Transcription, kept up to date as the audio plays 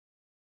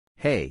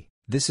Hey,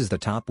 this is the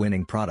Top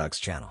Winning Products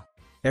channel.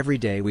 Every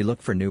day we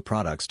look for new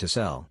products to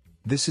sell.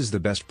 This is the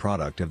best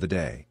product of the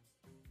day.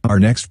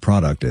 Our next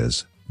product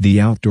is the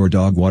Outdoor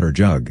Dog Water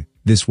Jug.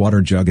 This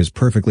water jug is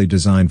perfectly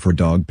designed for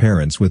dog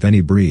parents with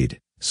any breed,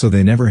 so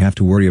they never have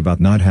to worry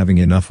about not having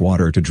enough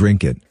water to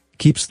drink it.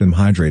 Keeps them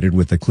hydrated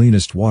with the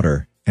cleanest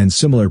water, and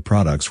similar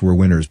products were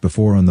winners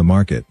before on the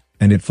market,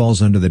 and it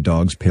falls under the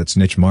dog's pits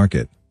niche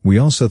market. We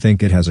also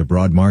think it has a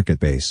broad market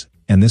base,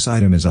 and this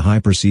item is a high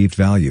perceived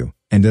value,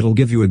 and it'll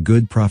give you a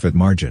good profit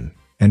margin,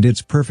 and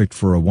it's perfect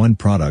for a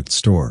one-product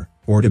store,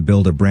 or to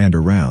build a brand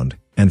around.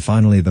 And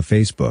finally, the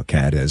Facebook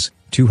ad is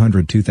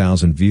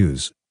 202,000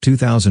 views,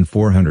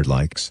 2,400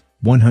 likes,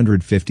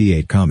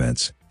 158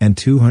 comments, and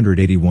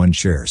 281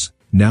 shares.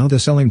 Now the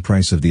selling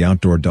price of the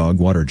Outdoor Dog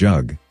Water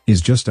Jug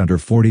is just under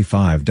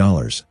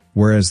 $45,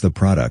 whereas the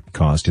product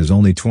cost is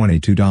only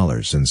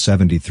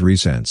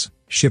 $22.73.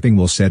 Shipping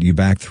will set you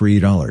back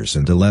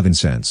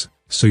 $3.11,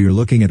 so you're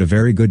looking at a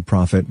very good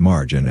profit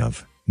margin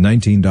of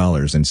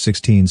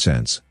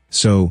 $19.16.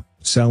 So,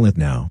 sell it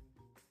now.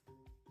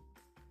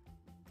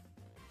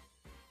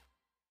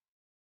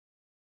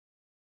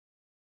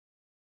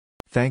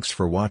 Thanks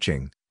for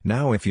watching.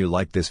 Now if you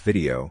liked this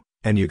video,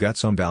 and you got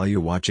some value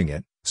watching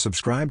it,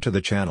 subscribe to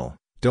the channel.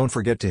 Don't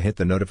forget to hit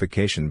the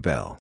notification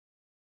bell.